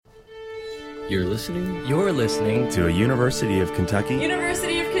You're listening to a University of Kentucky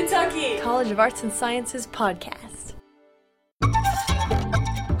College of Arts and Sciences podcast.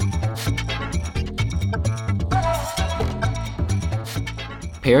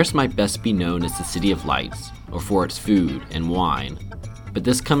 Paris might best be known as the City of Lights, or for its food and wine. But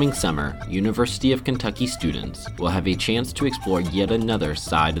this coming summer, University of Kentucky students will have a chance to explore yet another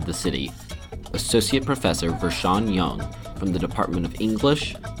side of the city. Associate Professor Vershawn Young from the Department of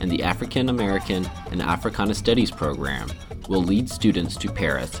English and the African American and Africana Studies program will lead students to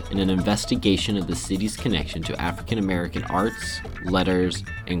Paris in an investigation of the city's connection to African American arts, letters,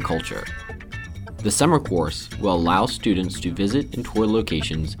 and culture. The summer course will allow students to visit and tour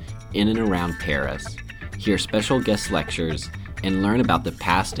locations in and around Paris, hear special guest lectures, and learn about the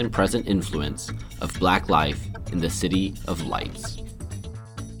past and present influence of Black life in the City of Lights.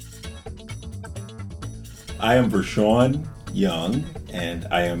 I am Vershawn Young, and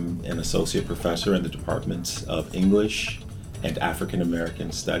I am an associate professor in the departments of English and African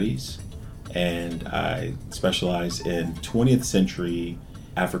American Studies, and I specialize in 20th century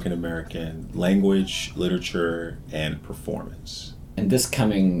African American language, literature, and performance. And this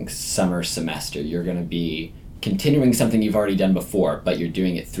coming summer semester, you're going to be continuing something you've already done before, but you're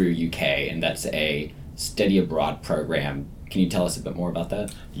doing it through UK, and that's a study abroad program. Can you tell us a bit more about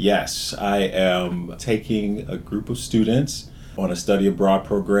that? Yes, I am taking a group of students on a study abroad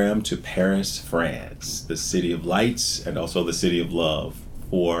program to Paris, France, the City of Lights, and also the City of Love,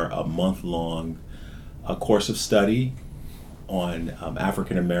 for a month-long course of study on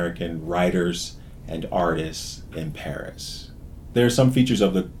African American writers and artists in Paris. There are some features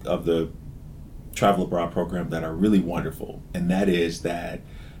of the travel abroad program that are really wonderful, and that is that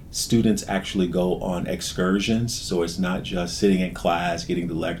students actually go on excursions, so it's not just sitting in class, getting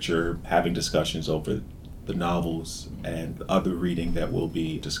the lecture, having discussions over the novels and other reading that we'll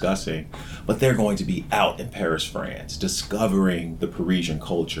be discussing, but they're going to be out in Paris, France, discovering the Parisian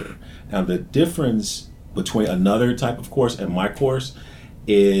culture. Now, the difference between another type of course and my course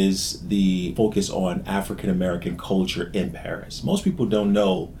is the focus on African American culture in Paris. Most people don't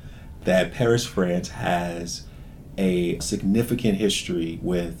know that Paris, France has a significant history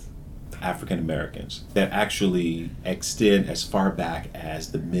with African Americans that actually extend as far back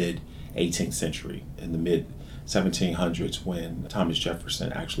as the mid-18th century, in the mid-1700s, when Thomas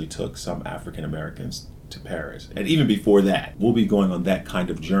Jefferson actually took some African Americans to Paris. And even before that, we'll be going on that kind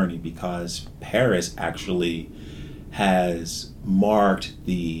of journey because Paris actually has marked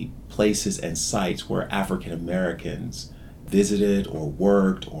the places and sites where African Americans visited or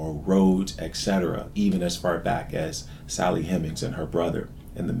worked or wrote, etc., even as far back as Sally Hemings and her brother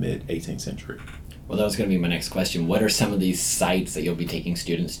in the mid-18th century. Well, that was going to be my next question. What are some of these sites that you'll be taking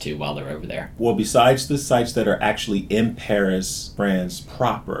students to while they're over there? Well, besides the sites that are actually in Paris, France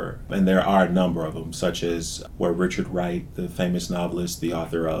proper, and there are a number of them, such as where Richard Wright, the famous novelist, the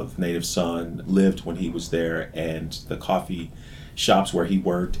author of Native Son, lived when he was there, and the coffee shops where he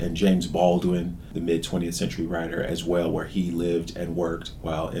worked, and James Baldwin, the mid-20th century writer as well, where he lived and worked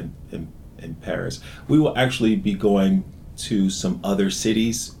while in Paris. We will actually be going to some other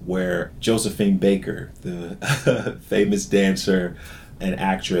cities where Josephine Baker, the famous dancer and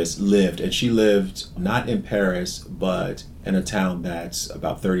actress, lived. And she lived not in Paris, but in a town that's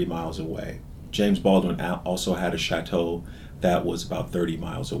about 30 miles away. James Baldwin also had a chateau that was about 30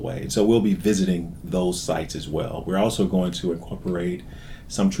 miles away. So we'll be visiting those sites as well. We're also going to incorporate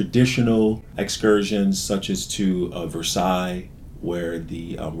some traditional excursions, such as to Versailles, where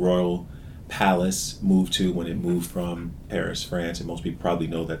the royal palace moved to when it moved from Paris, France. And most people probably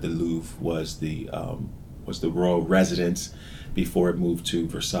know that the Louvre was the royal residence before it moved to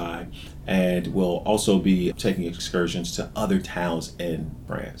Versailles. And we'll also be taking excursions to other towns in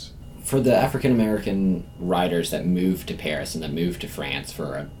France. For the African American writers that moved to Paris and that moved to France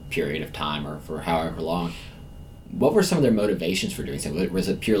for a period of time or for however long, what were some of their motivations for doing so? Was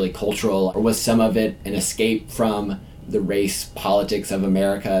it purely cultural, or was some of it an escape from the race politics of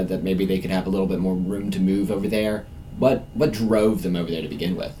America, that maybe they could have a little bit more room to move over there? What drove them over there to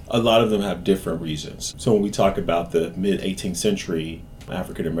begin with? A lot of them have different reasons. So when we talk about the mid-18th century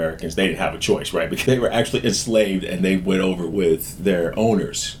African Americans, they didn't have a choice, right? Because they were actually enslaved and they went over with their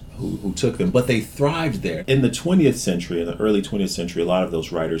owners who took them, but they thrived there. In the 20th century, in the early 20th century, a lot of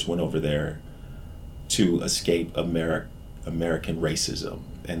those writers went over there to escape American racism,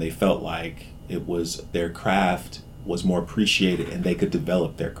 and they felt like it was their craft was more appreciated and they could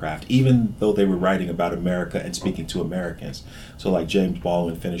develop their craft, even though they were writing about America and speaking to Americans. So like James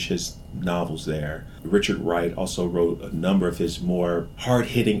Baldwin finished his novels there. Richard Wright also wrote a number of his more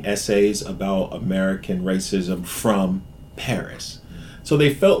hard-hitting essays about American racism from Paris. So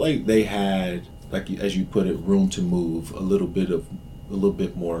they felt like they had, like as you put it, room to move, a little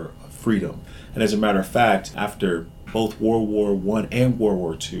bit more freedom. And as a matter of fact, after both World War I and World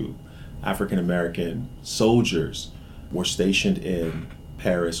War II, African American soldiers were stationed in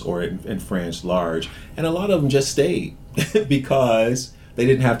Paris or in France large, and a lot of them just stayed because they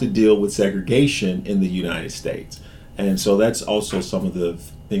didn't have to deal with segregation in the United States. And so that's also some of the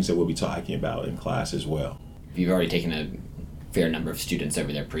things that we'll be talking about in class as well. You've already taken a fair number of students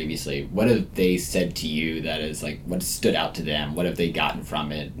over there previously. What have they said to you that is like, what stood out to them? What have they gotten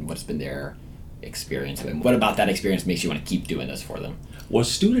from it? And what's been their experience of it? What about that experience makes you want to keep doing this for them? Well,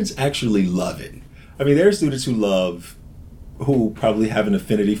 students actually love it. I mean, there are students who probably have an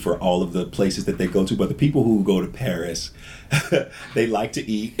affinity for all of the places that they go to, but the people who go to Paris, they like to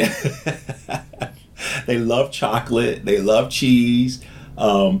eat. They love chocolate. They love cheese.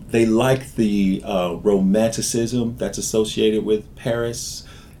 They like the romanticism that's associated with Paris.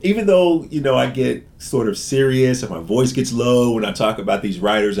 Even though, I get sort of serious and my voice gets low when I talk about these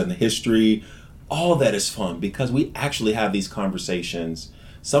writers and the history, all that is fun because we actually have these conversations,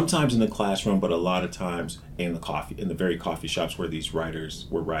 sometimes in the classroom, but a lot of times in the very coffee shops where these writers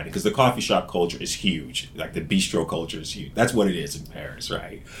were writing. Because the coffee shop culture is huge. Like the bistro culture is huge. That's what it is in Paris,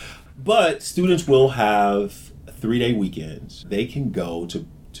 right? But students will have 3-day weekends. They can go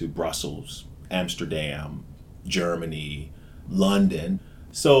to Brussels, Amsterdam, Germany, London.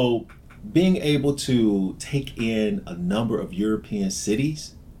 So being able to take in a number of European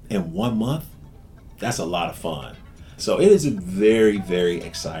cities in 1 month, that's a lot of fun. So it is a very, very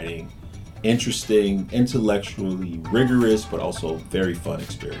exciting, interesting, intellectually rigorous, but also very fun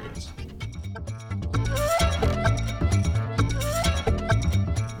experience.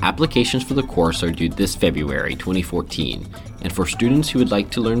 Applications for the course are due this February 2014, and for students who would like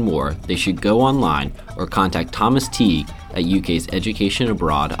to learn more, they should go online or contact Thomas Teague at UK's Education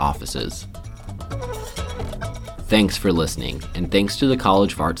Abroad offices. Thanks for listening, and thanks to the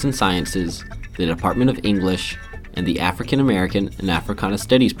College of Arts and Sciences, the Department of English, and the African American and Africana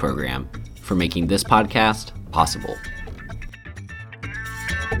Studies program for making this podcast possible.